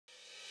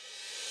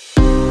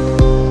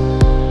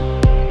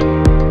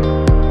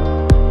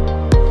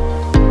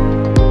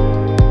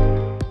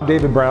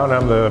David Brown.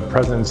 I'm the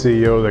President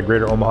and CEO of the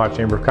Greater Omaha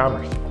Chamber of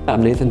Commerce.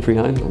 I'm Nathan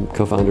Freeheim. I'm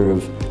co-founder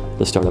of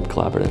the Startup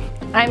Collaborative.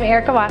 I'm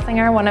Erica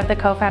Wassinger, one of the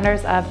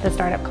co-founders of the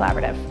Startup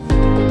Collaborative.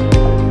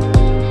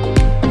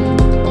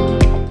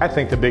 I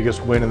think the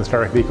biggest win in the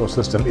startup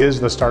ecosystem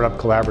is the Startup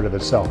Collaborative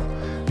itself.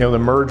 You know, the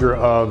merger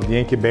of the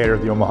incubator,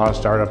 the Omaha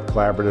Startup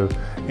Collaborative,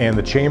 and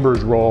the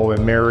Chamber's role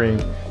in marrying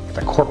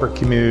the corporate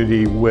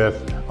community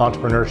with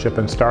entrepreneurship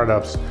and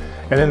startups.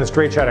 And then the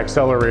Straight Shot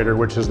Accelerator,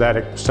 which is that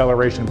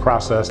acceleration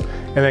process,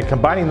 and then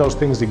combining those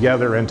things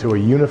together into a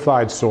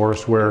unified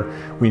source where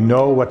we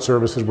know what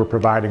services we're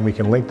providing, we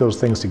can link those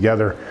things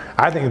together.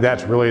 I think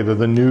that's really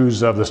the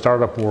news of the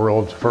startup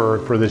world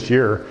for this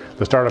year.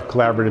 The Startup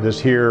Collaborative is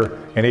here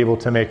and able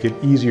to make it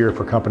easier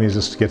for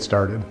companies to get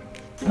started.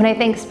 When I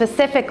think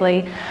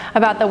specifically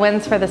about the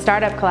wins for the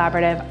Startup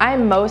Collaborative,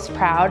 I'm most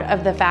proud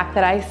of the fact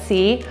that I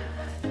see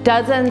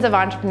dozens of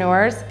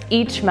entrepreneurs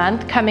each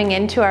month coming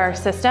into our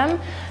system,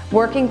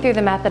 working through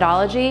the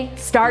methodology,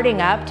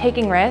 starting up,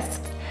 taking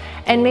risks.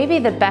 And maybe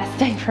the best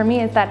thing for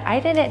me is that I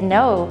didn't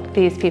know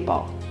these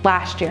people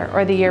last year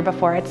or the year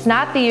before. It's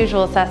not the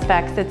usual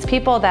suspects. It's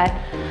people that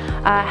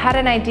had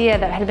an idea,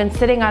 that had been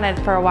sitting on it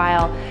for a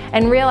while,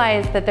 and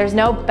realized that there's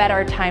no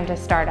better time to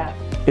start up.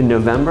 In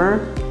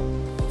November,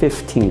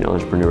 15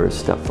 entrepreneurs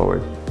stepped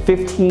forward.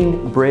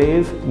 15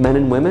 brave men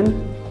and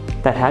women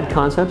that had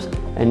concepts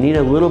and need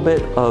a little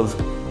bit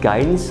of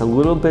guidance, a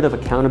little bit of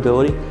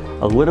accountability,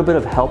 a little bit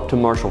of help to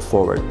marshal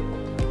forward.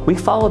 We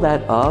follow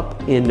that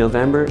up in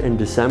November and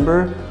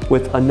December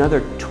with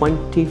another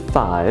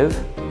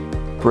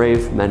 25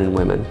 brave men and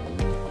women.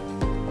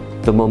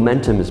 The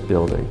momentum is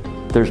building.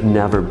 There's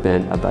never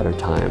been a better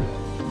time.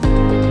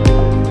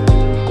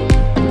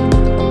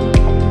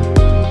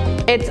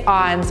 It's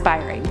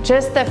awe-inspiring.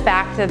 Just the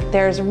fact that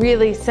there's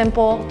really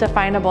simple,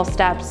 definable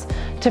steps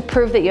to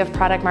prove that you have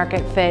product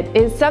market fit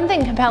is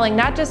something compelling,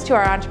 not just to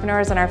our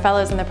entrepreneurs and our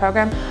fellows in the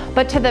program,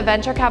 but to the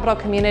venture capital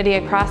community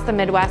across the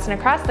Midwest and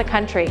across the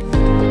country.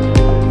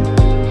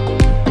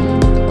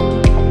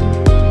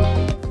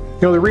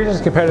 You know, the region's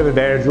competitive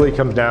advantage really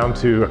comes down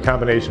to a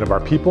combination of our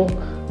people,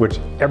 which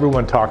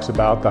everyone talks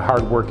about, the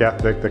hard work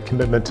ethic, the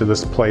commitment to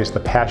this place,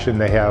 the passion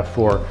they have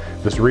for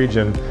this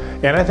region,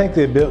 and I think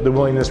the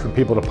willingness for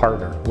people to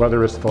partner,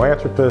 whether it's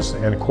philanthropists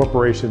and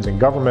corporations and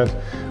government,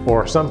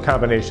 or some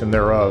combination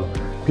thereof,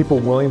 people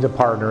willing to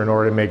partner in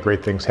order to make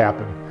great things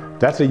happen.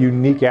 That's a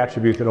unique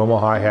attribute that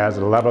Omaha has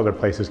that a lot of other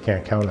places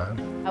can't count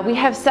on. We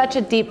have such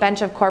a deep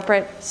bench of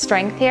corporate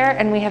strength here,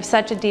 and we have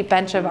such a deep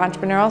bench of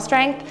entrepreneurial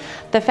strength.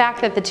 The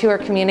fact that the two are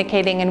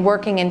communicating and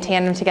working in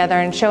tandem together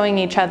and showing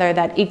each other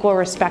that equal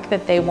respect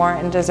that they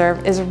warrant and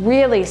deserve is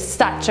really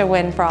such a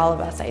win for all of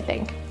us, I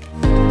think.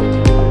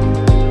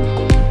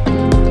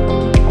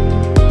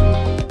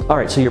 All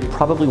right, so you're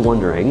probably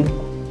wondering,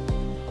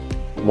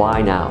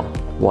 why now?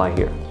 Why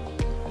here?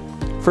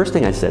 First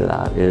thing I'd say to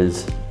that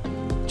is,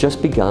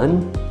 just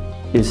begun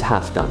is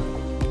half done.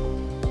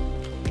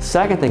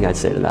 Second thing I'd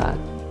say to that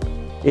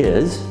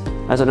is,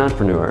 as an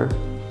entrepreneur,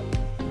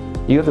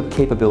 you have the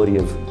capability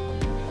of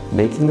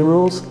making the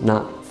rules,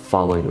 not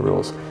following the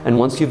rules. And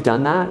once you've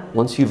done that,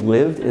 once you've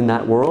lived in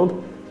that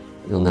world,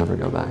 you'll never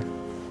go back.